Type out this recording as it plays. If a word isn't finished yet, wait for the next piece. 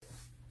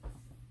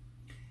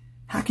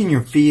can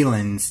your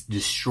feelings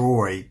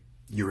destroy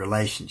your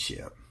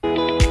relationship?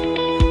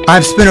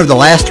 I've spent over the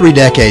last 3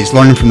 decades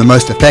learning from the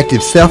most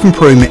effective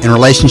self-improvement and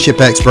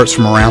relationship experts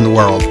from around the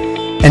world.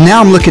 And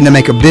now I'm looking to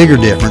make a bigger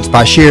difference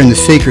by sharing the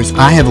secrets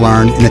I have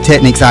learned and the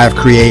techniques I have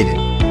created.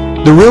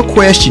 The real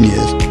question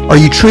is, are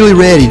you truly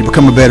ready to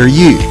become a better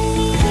you?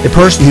 A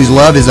person whose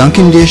love is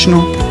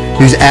unconditional,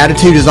 whose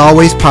attitude is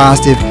always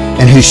positive,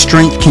 and whose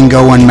strength can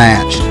go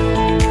unmatched.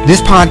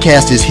 This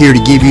podcast is here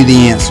to give you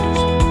the answers.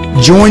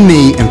 Join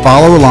me and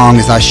follow along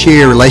as I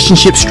share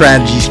relationship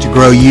strategies to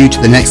grow you to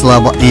the next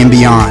level and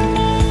beyond.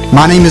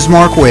 My name is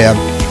Mark Webb,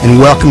 and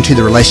welcome to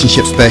the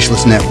Relationship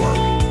Specialist Network.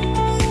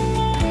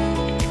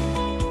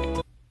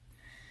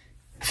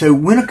 So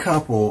when a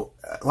couple,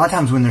 a lot of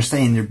times when they're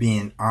saying they're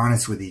being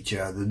honest with each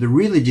other, they're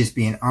really just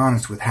being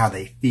honest with how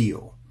they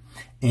feel.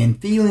 And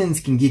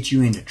feelings can get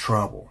you into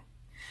trouble.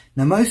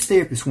 Now, most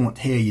therapists won't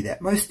tell you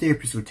that. Most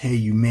therapists will tell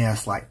you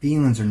mess like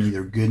feelings are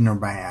neither good nor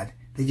bad.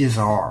 They just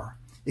are.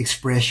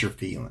 Express your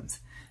feelings.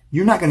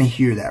 You're not going to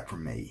hear that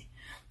from me.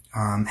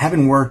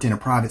 Having worked in a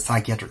private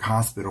psychiatric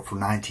hospital for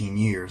 19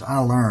 years, I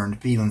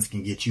learned feelings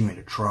can get you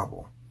into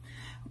trouble.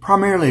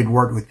 Primarily, I'd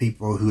worked with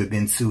people who had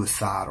been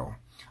suicidal.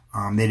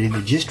 They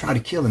had just tried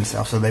to kill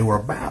themselves, so they were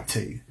about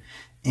to.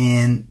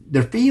 And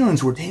their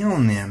feelings were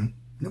telling them,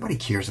 nobody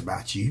cares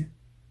about you.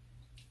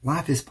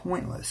 Life is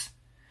pointless.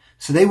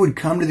 So they would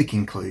come to the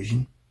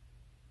conclusion,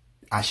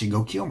 I should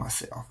go kill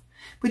myself.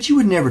 But you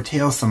would never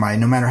tell somebody,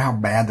 no matter how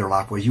bad their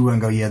life was, you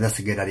wouldn't go, yeah, that's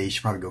a good idea. You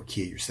should probably go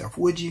kill yourself.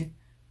 Would you?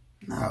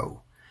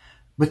 No.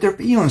 But their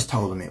feelings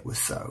told them it was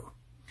so.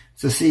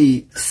 So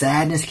see,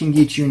 sadness can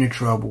get you into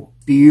trouble.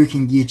 Fear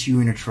can get you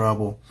into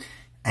trouble.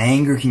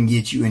 Anger can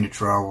get you into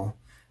trouble.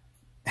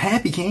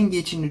 Happy can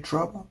get you into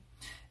trouble.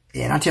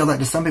 And I tell that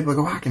to some people, I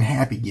go, how can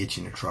happy get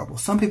you into trouble?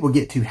 Some people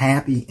get too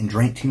happy and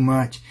drink too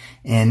much,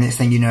 and next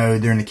thing you know,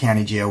 they're in the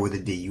county jail with a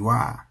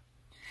DUI.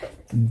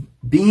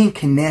 Being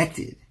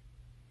connected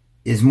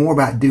is more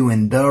about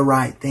doing the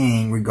right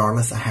thing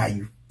regardless of how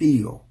you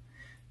feel.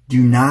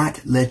 Do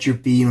not let your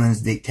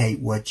feelings dictate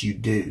what you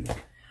do.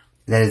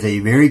 That is a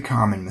very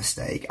common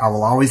mistake. I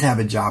will always have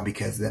a job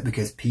because of that,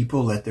 because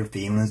people let their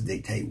feelings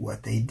dictate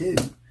what they do.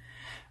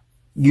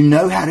 You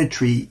know how to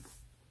treat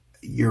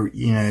your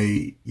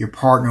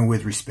partner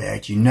with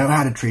respect. You know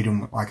how to treat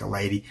them like a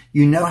lady.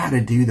 You know how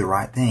to do the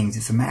right things.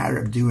 It's a matter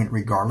of doing it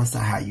regardless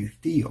of how you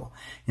feel.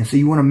 And so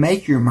you want to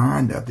make your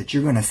mind up that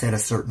you're going to set a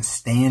certain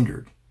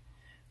standard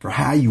for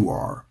how you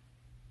are,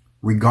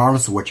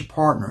 regardless of what your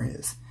partner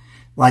is.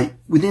 Like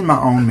within my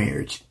own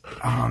marriage,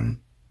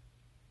 I'm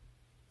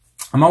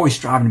always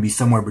striving to be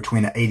somewhere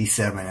between an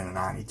 87 and a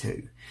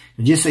 92.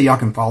 And just so y'all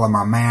can follow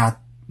my math,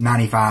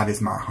 95 is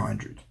my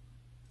 100.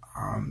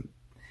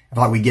 I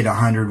feel like we get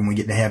 100 when we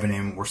get to heaven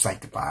and we're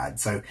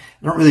sanctified. So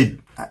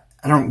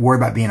I don't worry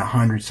about being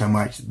 100 so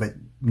much, but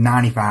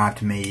 95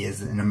 to me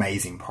is an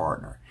amazing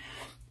partner.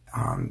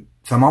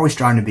 So I'm always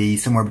trying to be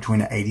somewhere between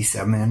an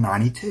 87 and a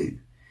 92.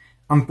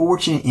 I'm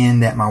fortunate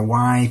in that my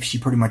wife, she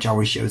pretty much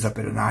always shows up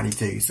at a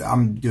 92, so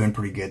I'm doing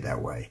pretty good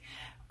that way.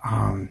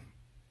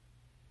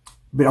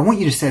 But I want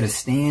you to set a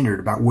standard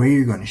about where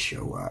you're going to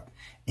show up,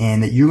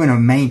 and that you're going to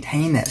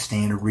maintain that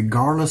standard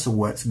regardless of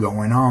what's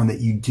going on, that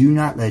you do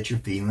not let your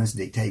feelings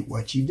dictate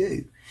what you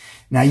do.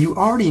 Now, you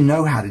already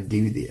know how to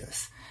do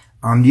this.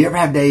 Do you ever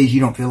have days you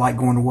don't feel like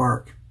going to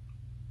work?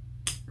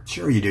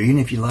 Sure you do, even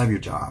if you love your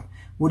job.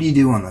 What do you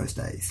do on those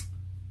days?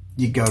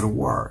 You go to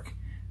work.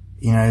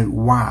 You know,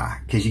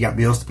 why? Because you got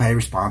bills to pay,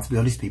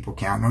 responsibilities, people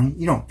counting on you.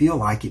 You don't feel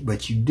like it,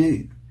 but you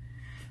do.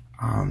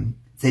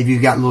 Say if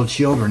you've got little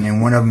children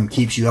and one of them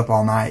keeps you up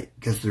all night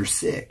because they're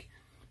sick,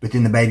 but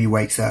then the baby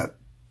wakes up,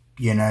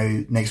 you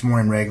know, next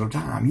morning regular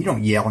time. You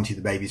don't yell into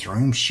the baby's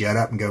room, shut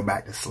up and go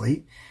back to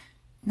sleep.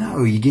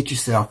 No, you get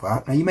yourself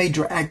up. Now, you may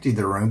drag through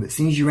the room, but as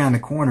soon as you're around the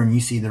corner and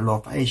you see their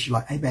little face, you're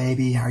like, hey,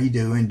 baby, how are you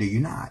doing? Do you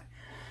not?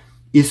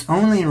 It's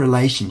only in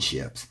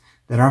relationships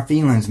that our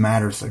feelings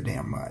matter so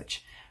damn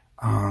much.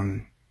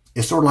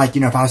 It's sort of like,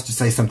 you know, if I was to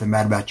say something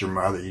bad about your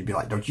mother, you'd be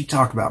like, don't you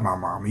talk about my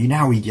mama. You know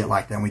how we get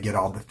like that and we get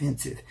all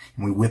defensive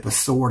and we whip a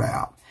sword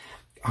out.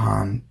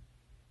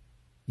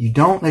 You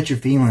don't let your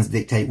feelings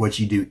dictate what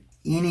you do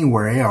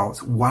anywhere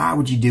else. Why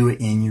would you do it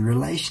in your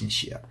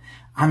relationship?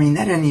 I mean,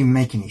 that doesn't even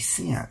make any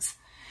sense.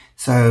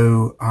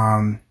 So,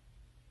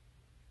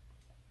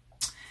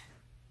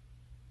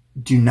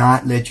 do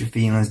not let your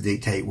feelings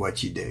dictate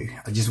what you do.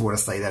 I just want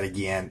to say that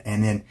again.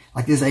 And then,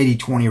 like this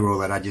 80-20 rule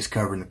that I just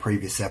covered in the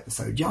previous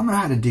episode, y'all know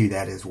how to do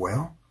that as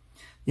well.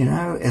 You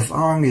know, as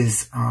long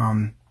as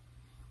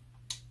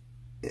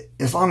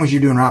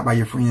you're doing right by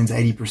your friends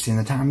 80%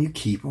 of the time, you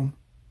keep them.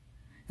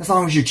 As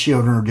long as your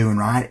children are doing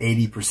right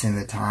 80%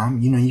 of the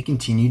time, you know, you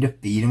continue to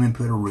feed them and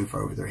put a roof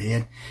over their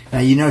head. Now,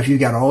 you know, if you've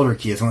got older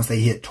kids, once they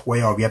hit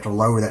 12, you have to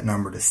lower that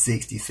number to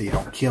 60 so you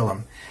don't kill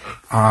them.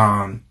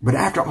 But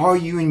after all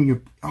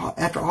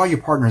your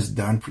partner's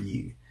done for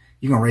you,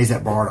 you're going to raise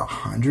that bar to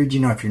 100.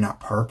 You know, if you're not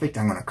perfect,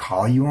 I'm going to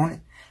call you on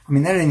it. I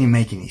mean, that doesn't even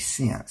make any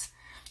sense.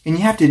 And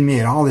you have to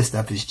admit, all this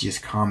stuff is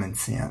just common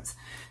sense.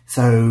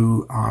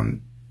 So,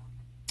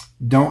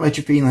 Don't let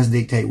your feelings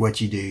dictate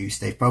what you do.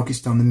 Stay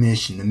focused on the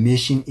mission. The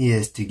mission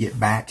is to get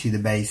back to the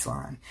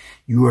baseline.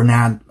 You are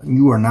not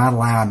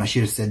allowed, and I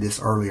should have said this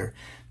earlier,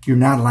 you're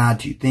not allowed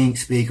to think,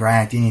 speak, or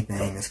act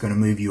anything that's going to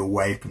move you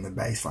away from the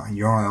baseline.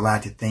 You're only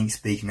allowed to think,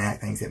 speak, and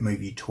act things that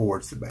move you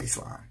towards the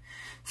baseline.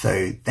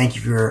 So thank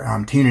you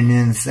for tuning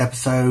in this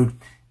episode.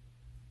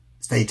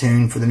 Stay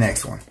tuned for the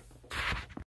next one.